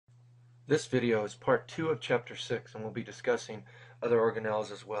This video is part 2 of chapter 6, and we'll be discussing other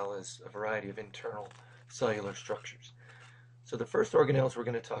organelles as well as a variety of internal cellular structures. So the first organelles we're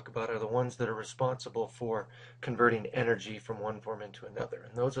going to talk about are the ones that are responsible for converting energy from one form into another,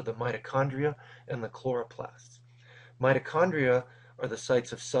 and those are the mitochondria and the chloroplasts. Mitochondria are the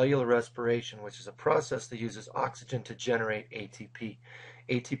sites of cellular respiration, which is a process that uses oxygen to generate ATP.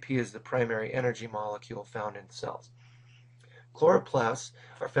 ATP is the primary energy molecule found in cells. Chloroplasts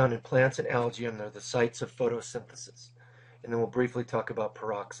are found in plants and algae, and they're the sites of photosynthesis. And then we'll briefly talk about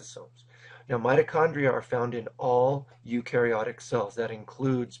peroxisomes. Now, mitochondria are found in all eukaryotic cells. That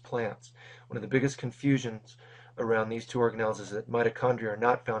includes plants. One of the biggest confusions around these two organelles is that mitochondria are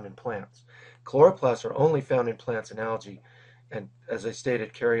not found in plants. Chloroplasts are only found in plants and algae, and as I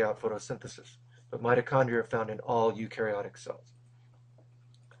stated, carry out photosynthesis. But mitochondria are found in all eukaryotic cells.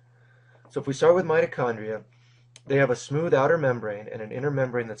 So if we start with mitochondria, they have a smooth outer membrane and an inner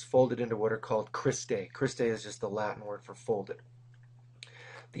membrane that's folded into what are called cristae. Cristae is just the Latin word for folded.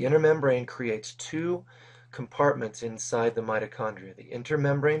 The inner membrane creates two compartments inside the mitochondria, the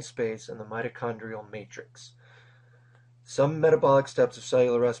intermembrane space and the mitochondrial matrix. Some metabolic steps of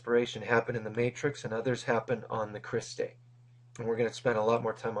cellular respiration happen in the matrix and others happen on the cristae. And we're going to spend a lot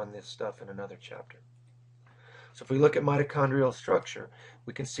more time on this stuff in another chapter. So if we look at mitochondrial structure,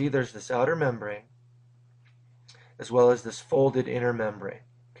 we can see there's this outer membrane as well as this folded inner membrane,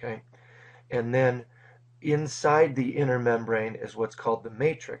 okay? And then inside the inner membrane is what's called the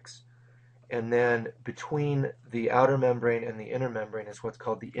matrix, and then between the outer membrane and the inner membrane is what's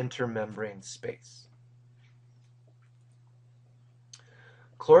called the intermembrane space.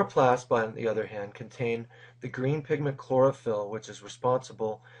 Chloroplasts, on the other hand, contain the green pigment chlorophyll, which is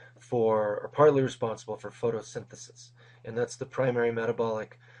responsible for, or partly responsible for photosynthesis, and that's the primary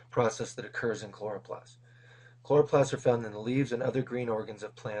metabolic process that occurs in chloroplasts. Chloroplasts are found in the leaves and other green organs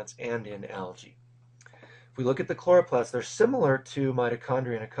of plants and in algae. If we look at the chloroplasts, they're similar to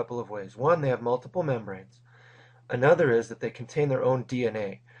mitochondria in a couple of ways. One, they have multiple membranes. Another is that they contain their own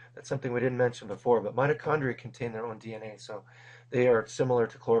DNA. That's something we didn't mention before, but mitochondria contain their own DNA, so they are similar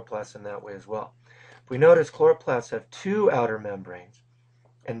to chloroplasts in that way as well. If we notice, chloroplasts have two outer membranes,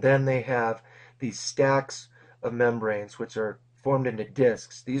 and then they have these stacks of membranes which are formed into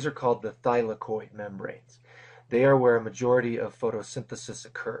discs. These are called the thylakoid membranes. They are where a majority of photosynthesis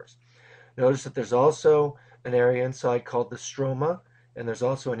occurs. Notice that there's also an area inside called the stroma, and there's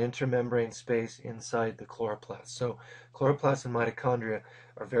also an intermembrane space inside the chloroplast. So chloroplasts and mitochondria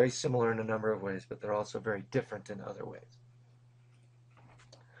are very similar in a number of ways, but they're also very different in other ways.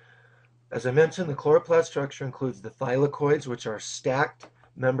 As I mentioned, the chloroplast structure includes the thylakoids, which are stacked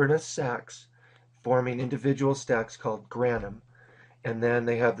membranous sacs forming individual stacks called granum. And then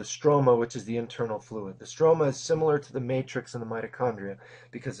they have the stroma, which is the internal fluid. The stroma is similar to the matrix and the mitochondria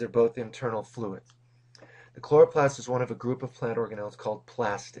because they're both internal fluids. The chloroplast is one of a group of plant organelles called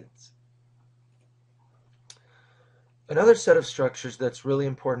plastids. Another set of structures that's really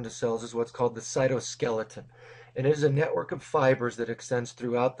important to cells is what's called the cytoskeleton. And it is a network of fibers that extends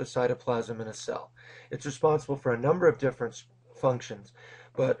throughout the cytoplasm in a cell. It's responsible for a number of different functions,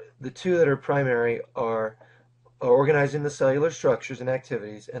 but the two that are primary are organizing the cellular structures and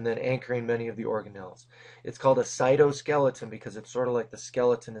activities, and then anchoring many of the organelles. It's called a cytoskeleton because it's sort of like the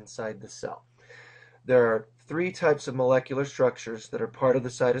skeleton inside the cell. There are three types of molecular structures that are part of the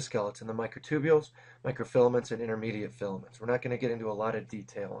cytoskeleton: the microtubules, microfilaments, and intermediate filaments. We're not going to get into a lot of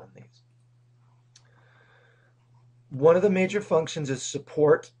detail on these. One of the major functions is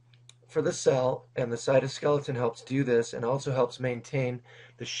support for the cell, and the cytoskeleton helps do this and also helps maintain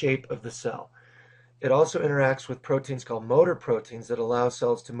the shape of the cell. It also interacts with proteins called motor proteins that allow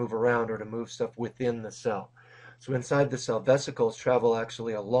cells to move around or to move stuff within the cell. So inside the cell, vesicles travel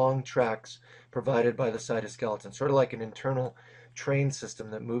actually along tracks provided by the cytoskeleton, sort of like an internal train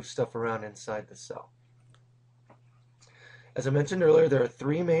system that moves stuff around inside the cell. As I mentioned earlier, there are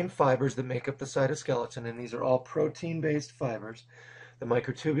three main fibers that make up the cytoskeleton, and these are all protein-based fibers: the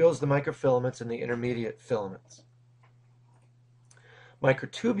microtubules, the microfilaments, and the intermediate filaments.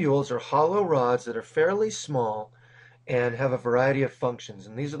 Microtubules are hollow rods that are fairly small and have a variety of functions,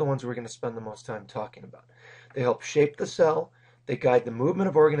 and these are the ones we're going to spend the most time talking about. They help shape the cell, they guide the movement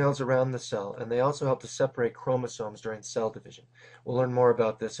of organelles around the cell, and they also help to separate chromosomes during cell division. We'll learn more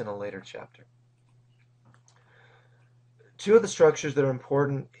about this in a later chapter. Two of the structures that are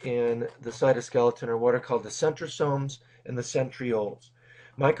important in the cytoskeleton are what are called the centrosomes and the centrioles.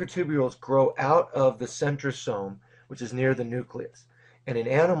 Microtubules grow out of the centrosome, which is near the nucleus. And in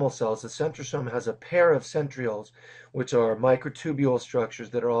animal cells, the centrosome has a pair of centrioles, which are microtubule structures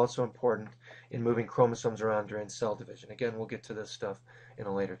that are also important in moving chromosomes around during cell division. Again, we'll get to this stuff in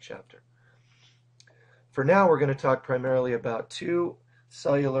a later chapter. For now, we're going to talk primarily about two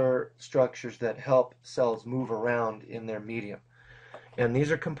cellular structures that help cells move around in their medium. And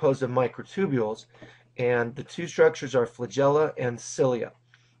these are composed of microtubules, and the two structures are flagella and cilia.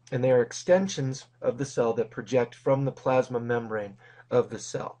 And they are extensions of the cell that project from the plasma membrane of the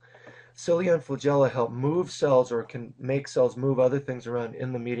cell. Cilia and flagella help move cells, or can make cells move other things around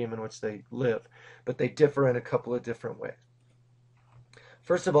in the medium in which they live, but they differ in a couple of different ways.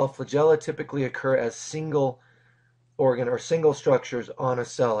 First of all, flagella typically occur as single organ or single structures on a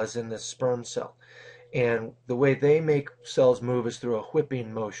cell, as in this sperm cell. And the way they make cells move is through a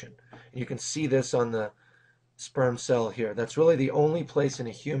whipping motion. You can see this on the sperm cell here. That's really the only place in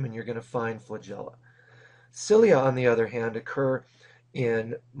a human you're going to find flagella. Cilia, on the other hand, occur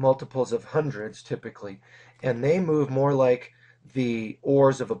in multiples of hundreds typically, and they move more like the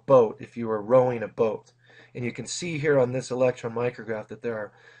oars of a boat if you were rowing a boat. And you can see here on this electron micrograph that there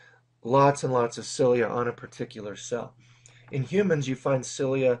are lots and lots of cilia on a particular cell. In humans, you find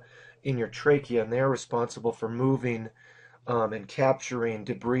cilia in your trachea, and they are responsible for moving and capturing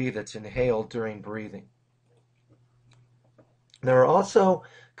debris that's inhaled during breathing. There are also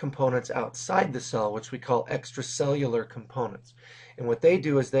components outside the cell, which we call extracellular components. And what they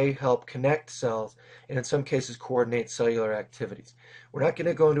do is they help connect cells and in some cases coordinate cellular activities. We're not going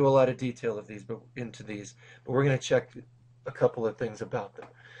to go into a lot of detail of these, but we're going to check a couple of things about them.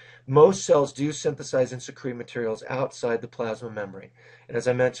 Most cells do synthesize and secrete materials outside the plasma membrane. And as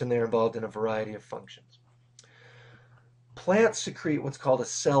I mentioned, they're involved in a variety of functions. Plants secrete what's called a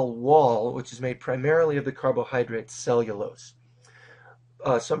cell wall, which is made primarily of the carbohydrate cellulose.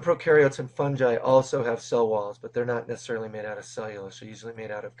 Some prokaryotes and fungi also have cell walls, but they're not necessarily made out of cellulose. They're usually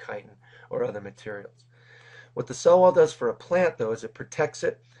made out of chitin or other materials. What the cell wall does for a plant, though, is it protects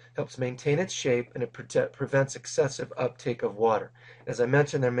it, helps maintain its shape, and it prevents excessive uptake of water. As I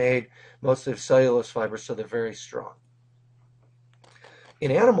mentioned, they're made mostly of cellulose fibers, so they're very strong. In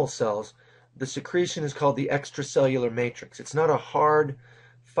animal cells, the secretion is called the extracellular matrix. It's not a hard,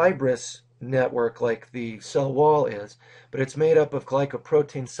 fibrous network like the cell wall is, but it's made up of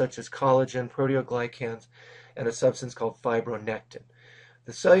glycoproteins such as collagen, proteoglycans, and a substance called fibronectin.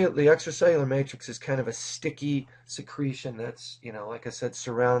 The extracellular matrix is kind of a sticky secretion that's, like I said,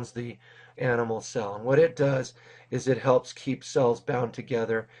 surrounds the animal cell. And what it does is it helps keep cells bound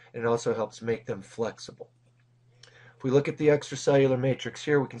together, and it also helps make them flexible. If we look at the extracellular matrix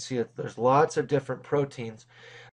here, we can see that there's lots of different proteins